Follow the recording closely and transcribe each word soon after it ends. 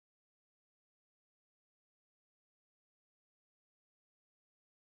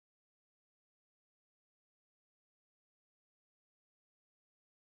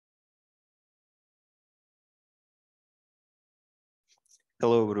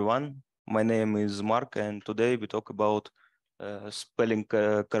Hello everyone, my name is Mark and today we talk about spelling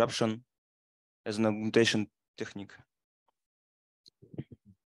corruption as an augmentation technique.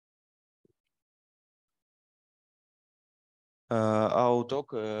 Our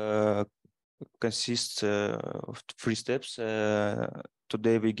talk consists of 3 steps.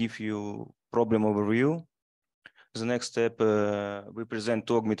 Today we give you problem overview. The next step, we present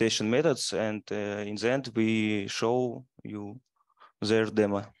 2 augmentation methods, and in the end we show you their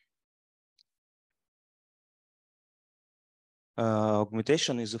demo.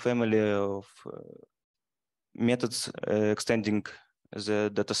 Augmentation is a family of methods extending the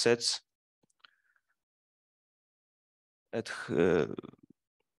datasets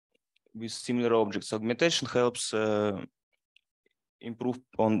with similar objects. Augmentation helps improve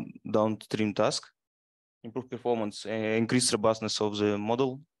on downstream task, improve performance, increase robustness of the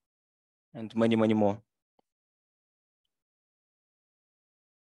model, and many more.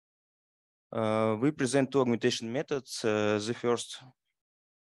 We present 2 augmentation methods. The first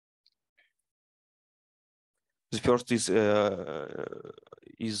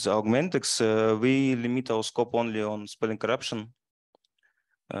is Augmentex. We limit our scope only on spelling corruption.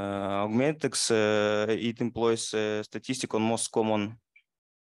 Augmentex, it employs a statistic on most common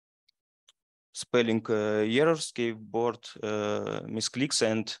spelling errors, keyboard misclicks,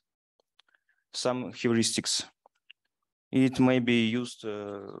 and some heuristics. It may be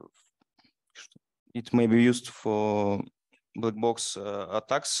used for black box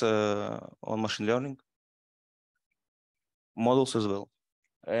attacks on machine learning models as well.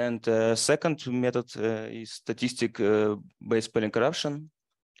 And second method is statistic-based spelling corruption.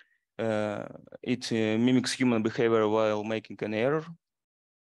 It mimics human behavior while making an error.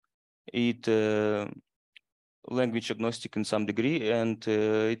 It language agnostic in some degree, and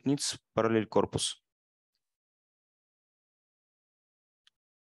it needs parallel corpus.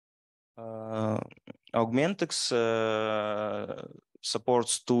 Augmentex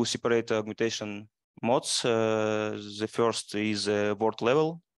supports 2 separate augmentation modes. The first is word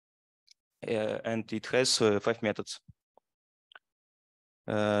level, and it has 5 methods.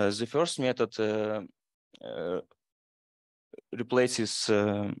 The first method replaces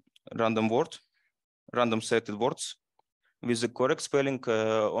random selected words with the correct spelling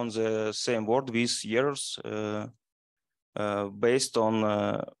on the same word with errors based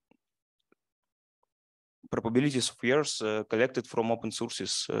on probabilities of errors collected from open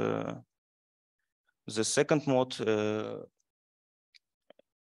sources. The second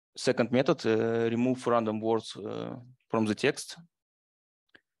method remove random words from the text.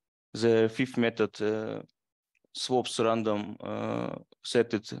 The 5th method swaps random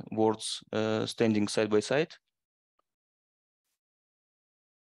selected words standing side by side.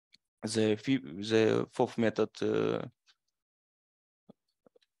 The 4th method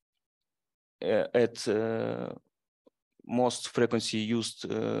at most frequency used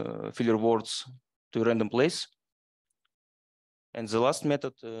filler words to random place. And the last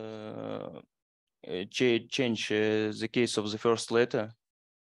method change the case of the first letter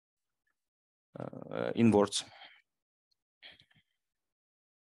in words.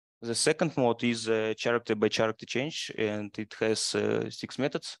 The second mode is character by character change, and it has 6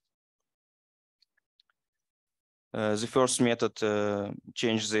 methods. The first method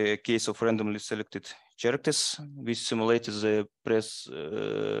changes the case of randomly selected characters. We simulated the press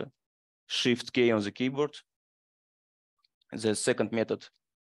Shift K on the keyboard. The second method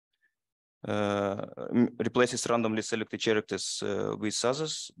replaces randomly selected characters with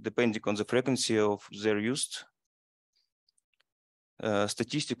others, depending on the frequency of their use.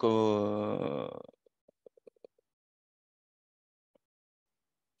 Statistic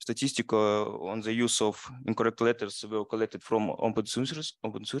on the use of incorrect letters were collected from open sources.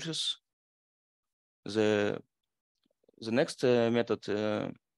 The next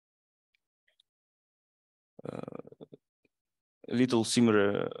method little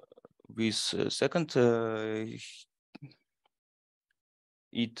similar with second.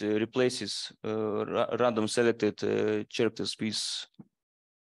 It replaces random selected characters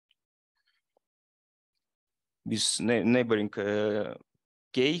with neighboring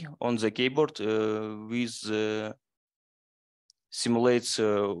K on the keyboard with simulates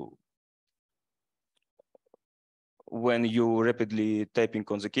when you rapidly typing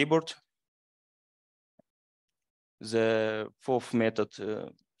on the keyboard. The 4th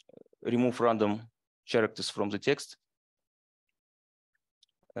method remove random characters from the text.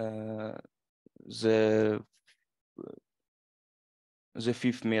 The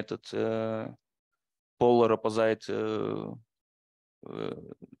 5th method polar opposite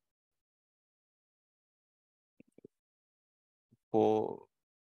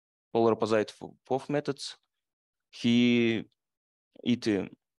polar opposite POV methods. It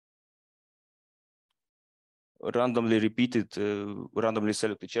randomly repeated, randomly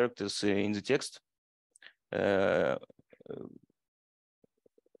selected characters in the text.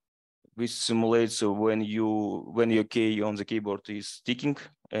 This simulates when your key on the keyboard is ticking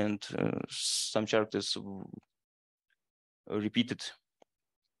and some characters repeated.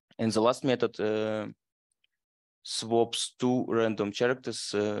 And the last method swaps two random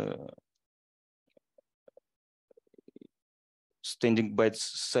characters standing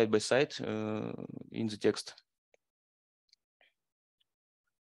side by side in the text.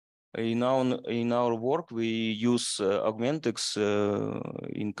 In our work, we use Augmentex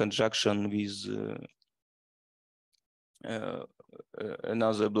in conjunction with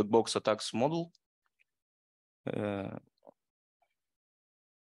another black box attacks model.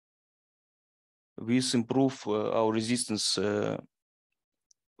 This improve our resistance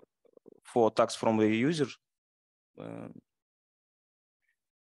for attacks from the user.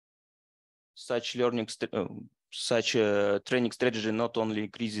 Such training strategy not only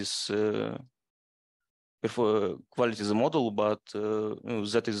increases quality of the model, but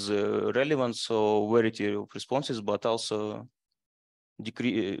that is relevance or variety of responses, but also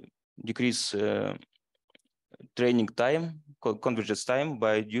decrease training time, convergence time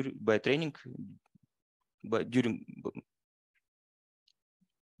by training during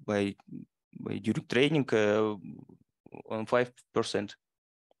training on 5%.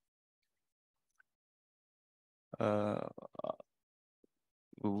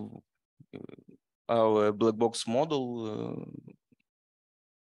 Our black box model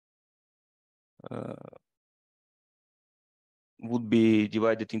would be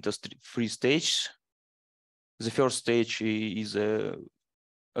divided into three stages. The first stage is a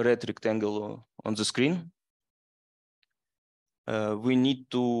red rectangle on the screen. We need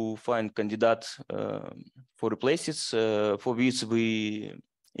to find candidate for replaces. For this, we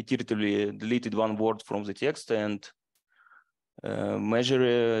iteratively deleted one word from the text and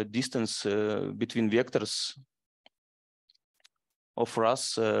measure distance between vectors of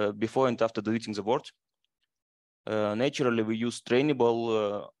Ras before and after deleting the word. Naturally, we use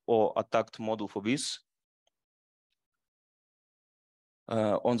trainable or attacked model for this.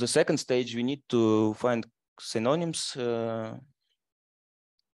 On the second stage, we need to find synonyms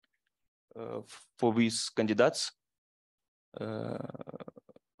for these candidates.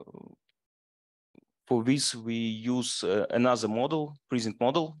 For this, we use another model, present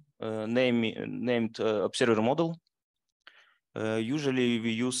model, named observer model. Usually,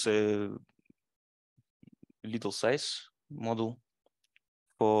 we use a little size model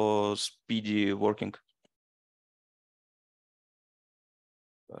for speedy working.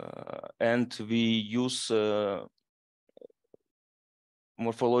 And we use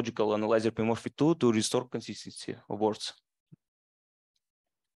morphological analyzer P-morphy2 to restore consistency of words.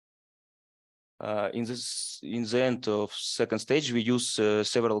 In the end of second stage, we use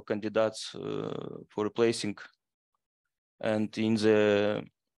several candidates for replacing. And in the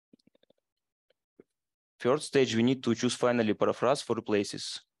third stage, we need to choose finally paraphrase for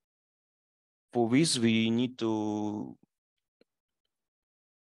replaces. For this, we need to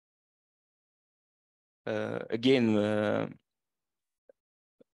again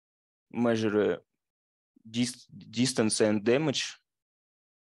measure distance and damage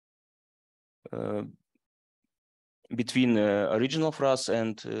between original phrase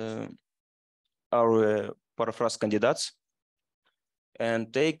and our paraphrase candidates,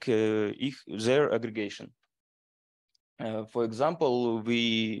 and take their aggregation. For example,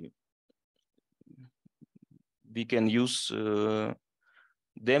 we can use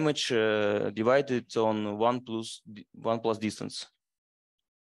damage divided on 1 plus distance.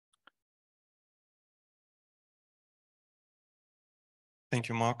 Thank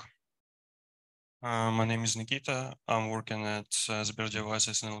you, Mark. My name is Nikita. I'm working at Sber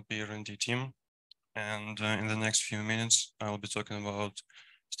Devices NLP R&D team. And in the next few minutes, I'll be talking about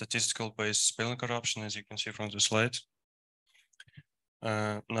statistical-based spelling corruption, as you can see from the slide.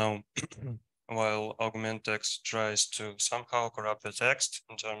 Now, while Augmentex tries to somehow corrupt the text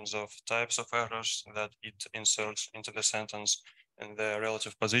in terms of types of errors that it inserts into the sentence and their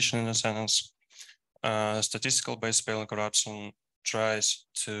relative position in the sentence, statistical-based spelling corruption tries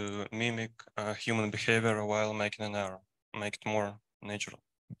to mimic human behavior while making an error, make it more natural,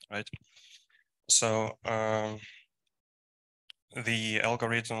 right? So the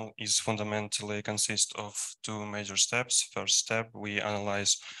algorithm is fundamentally consists of two major steps. First step, we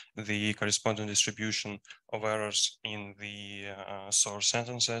analyze the corresponding distribution of errors in the source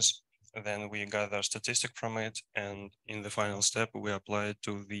sentences. then we gather statistic from it, and in the final step, we apply it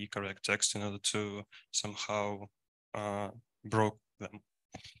to the correct text in order to somehow broke them.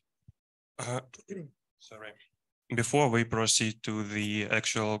 Sorry. Before we proceed to the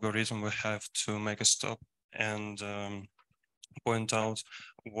actual algorithm, we have to make a stop and point out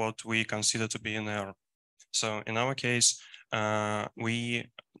what we consider to be an error. So in our case, in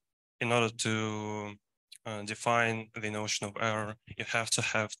order to define the notion of error, you have to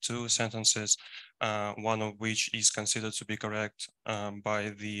have two sentences, one of which is considered to be correct by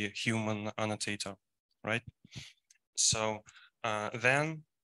the human annotator, right? So then,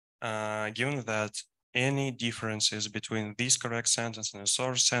 given that any differences between this correct sentence and a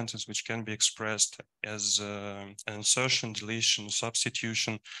source sentence, which can be expressed as an insertion, deletion,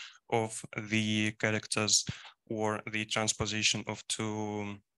 substitution of the characters or the transposition of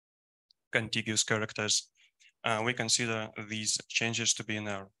two contiguous characters, we consider these changes to be an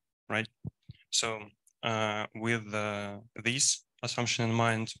error, right? So with this assumption in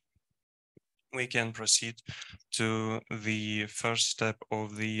mind, we can proceed to the first step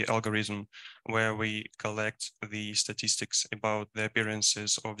of the algorithm, where we collect the statistics about the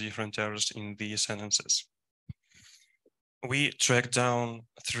appearances of different errors in the sentences. We track down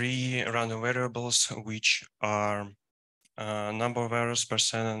 3 random variables, which are number of errors per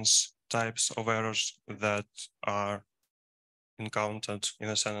sentence, types of errors that are encountered in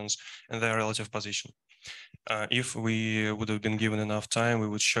a sentence, and their relative position. If we would have been given enough time, we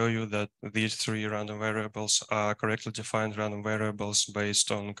would show you that these 3 random variables are correctly defined random variables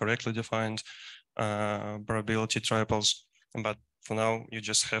based on correctly defined probability triples. But for now, you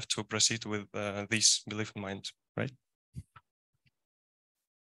just have to proceed with this belief in mind, right?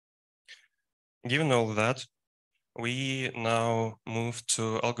 Given all that, we now move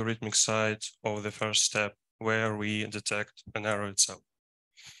to algorithmic side of the first step, where we detect an error itself.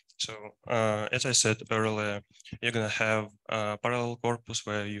 So as I said earlier, you're going to have a parallel corpus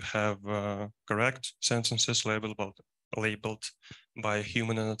where you have correct sentences labeled by a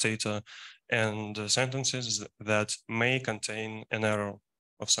human annotator, and sentences that may contain an error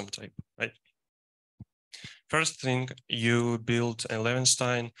of some type, right? First thing, you build a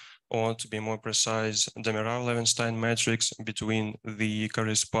Levenstein, or to be more precise, Demirel-Levenstein matrix between the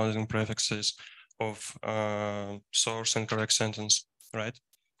corresponding prefixes of source and correct sentence, right?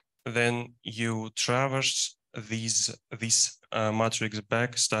 Then you traverse this matrix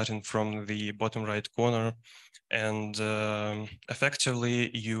back, starting from the bottom right corner, and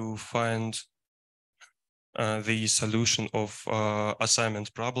effectively you find the solution of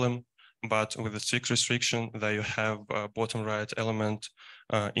assignment problem, but with a strict restriction that you have a bottom right element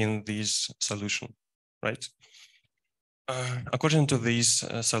in this solution, right? According to this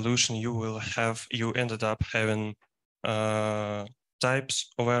solution, you ended up having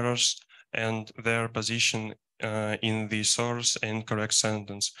types of errors and their position in the source and correct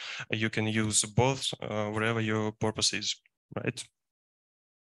sentence. You can use both wherever your purpose is, right?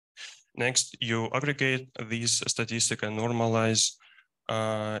 Next, you aggregate these statistics and normalize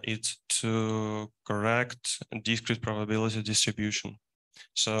it to correct discrete probability distribution.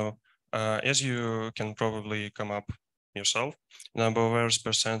 So as you can probably come up yourself, number of errors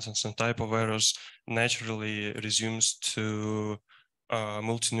per sentence and type of errors naturally resumes to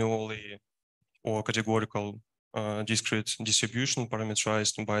multinually or categorical discrete distribution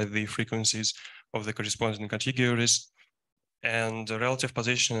parameterized by the frequencies of the corresponding categories. And the relative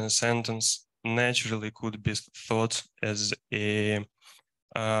position in a sentence naturally could be thought as a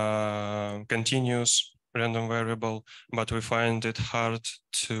continuous random variable, but we find it hard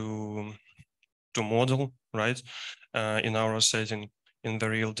to model, right, in our setting in the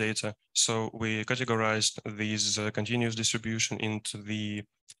real data. So we categorized these continuous distribution into the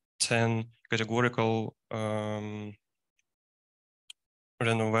 10 categorical random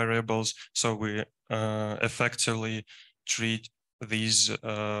variables. So we effectively treat these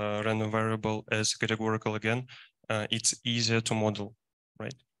random variable as categorical again. It's easier to model,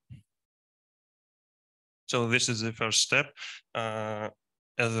 right? So this is the first step. As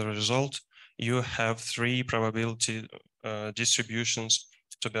a result, you have 3 probability distributions,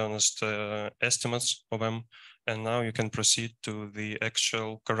 to be honest, estimates of them, and now you can proceed to the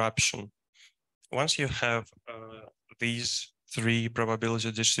actual corruption. Once you have these 3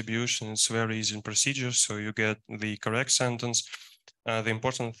 probability distributions, it's very easy in procedure, so you get the correct sentence. The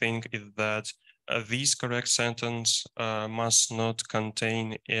important thing is that this correct sentence must not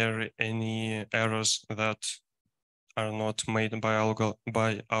contain any errors that are not made by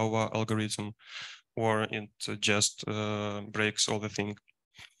our algorithm, or it just breaks all the thing.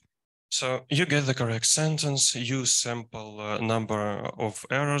 So you get the correct sentence, you sample a number of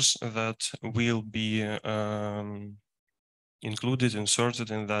errors that will be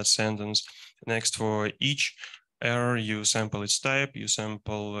inserted in that sentence. Next, for each error, you sample its type, you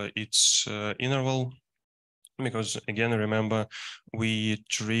sample its interval, because again, remember, we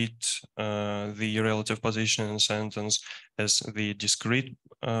treat the relative position in a sentence as the discrete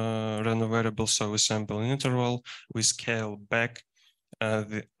random variable. So we sample an interval, we scale back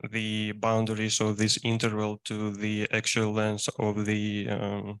the boundaries of this interval to the actual length of the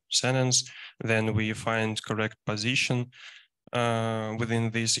sentence. Then we find correct position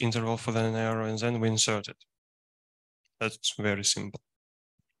within this interval for an error, and then we insert it. That's very simple.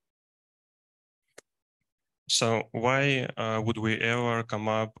 So why would we ever come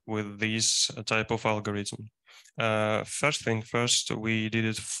up with this type of algorithm? First thing first, we did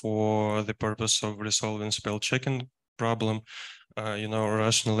it for the purpose of resolving spell checking problem.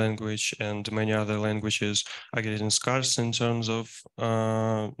 Russian language and many other languages are getting scarce in terms of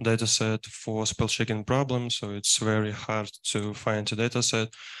data set for spell checking problems. So it's very hard to find a data set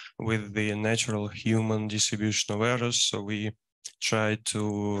with the natural human distribution of errors. So we try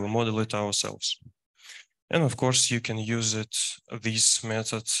to model it ourselves. And of course, you can use this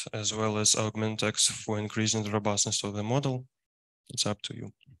method as well as AugmentX for increasing the robustness of the model. It's up to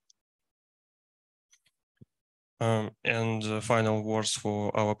you. And final words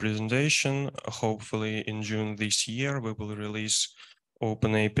for our presentation. Hopefully in June this year, we will release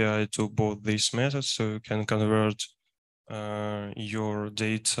open API to both these methods, so you can convert your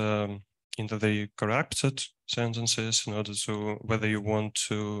data into the corrupted sentences in order to, whether you want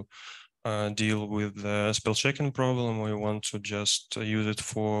to deal with the spell checking problem or you want to just use it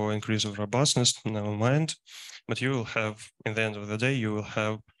for increase of robustness, never mind. But you will have, in the end of the day, you will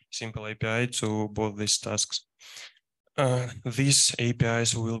have simple API to both these tasks. These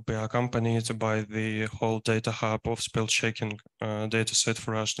APIs will be accompanied by the whole data hub of spell checking dataset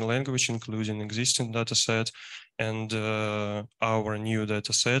for Russian language, including existing dataset and our new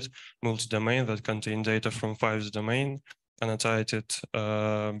dataset, multi-domain, that contain data from 5 domain, annotated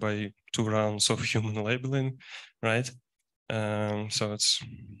by 2 rounds of human labeling, right? So it's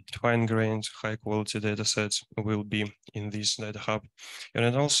fine-grained, high-quality data sets will be in this data hub. And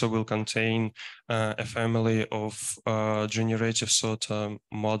it also will contain a family of generative sort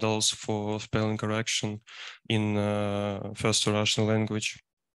models for spelling correction in first Russian language.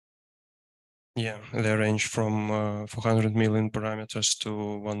 Yeah, they range from 400 million parameters to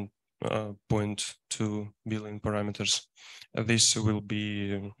 1.2 billion parameters. This will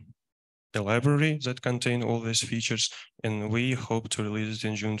be a library that contain all these features, and we hope to release it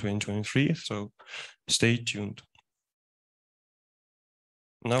in June 2023, so stay tuned.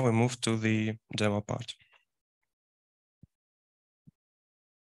 Now we move to the demo part.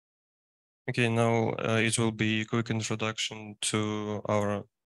 Okay, now it will be a quick introduction to our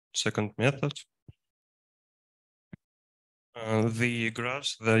second method. The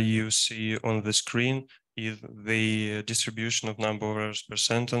graphs that you see on the screen is the distribution of number of errors per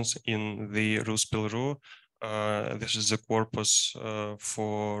sentence in the RU-spell row. This is the corpus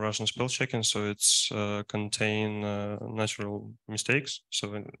for Russian spell checking, so it's contain natural mistakes,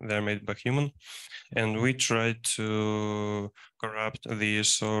 so they're made by human. And we try to corrupt the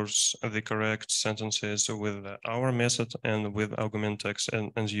source, the correct sentences with our method and with AugmentX.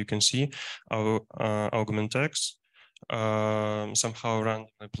 And as you can see, our AugmentX somehow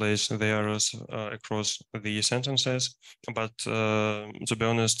randomly place the errors across the sentences, but to be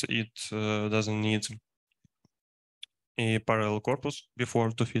honest, it doesn't need a parallel corpus before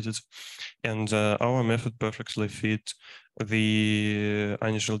to fit it, and our method perfectly fit the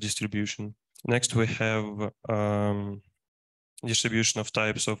initial distribution. Next, we have distribution of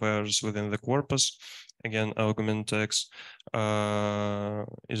types of errors within the corpus. Again, AugmentX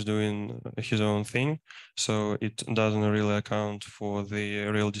is doing his own thing, so it doesn't really account for the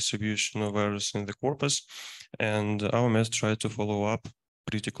real distribution of errors in the corpus. And our method tries to follow up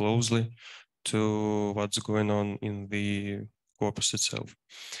pretty closely to what's going on in the corpus itself.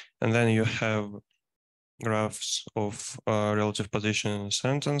 And then you have graphs of relative position in a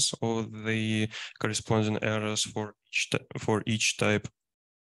sentence or the corresponding errors for each type.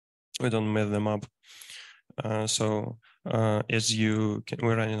 We don't map them up. As you can,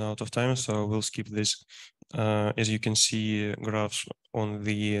 we're running out of time, so we'll skip this. As you can see, graphs on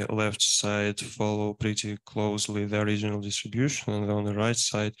the left side follow pretty closely the original distribution, and on the right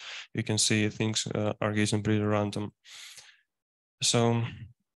side, you can see things are getting pretty random. So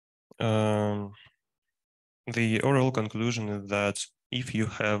the overall conclusion is that if you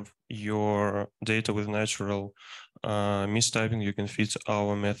have your data with natural mistyping, you can fit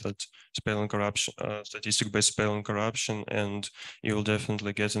our method, spelling corruption, statistic-based spelling corruption, and you will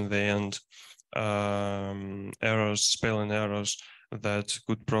definitely get in the end errors, spelling errors that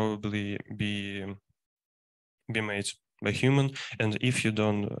could probably be made by human. And if you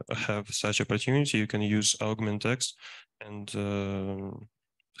don't have such opportunity, you can use augment text and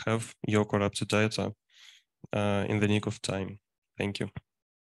have your corrupted data in the nick of time. Thank you.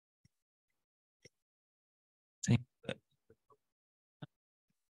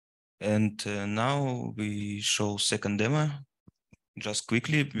 And now we show second demo, just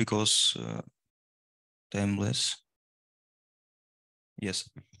quickly because time less. Yes,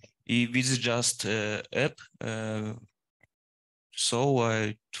 this is just app. So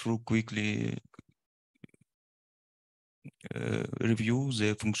I through quickly review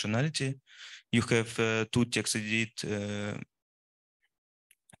the functionality. You have two text edit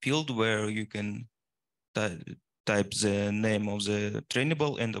field where you can type the name of the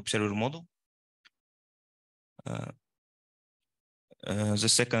trainable and observer model. The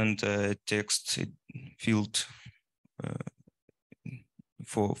second text field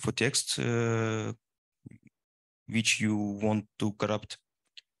for text which you want to corrupt,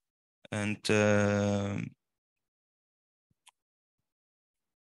 and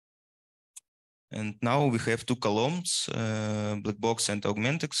now we have two columns, black box and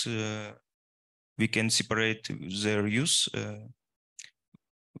augmentex. We can separate their use.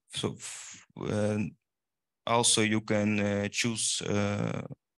 So also you can choose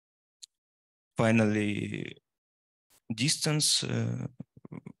finally distance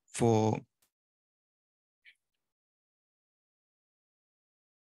for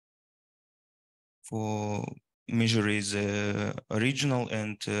measuring the original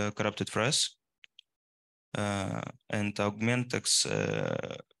and corrupted phrase. And augmentex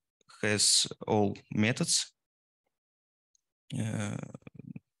has all methods.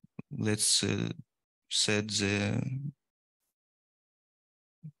 Let's set the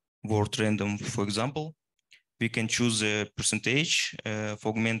word random, for example. We can choose a percentage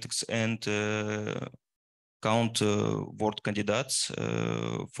for augmentex and count word candidates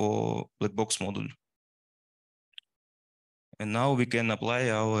for black box module. And now we can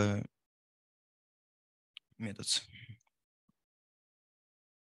apply our methods.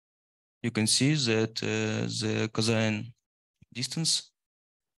 You can see that the cosine distance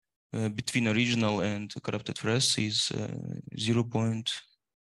between original and corrupted phrase is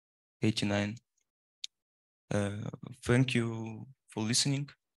 0.89. Thank you for listening.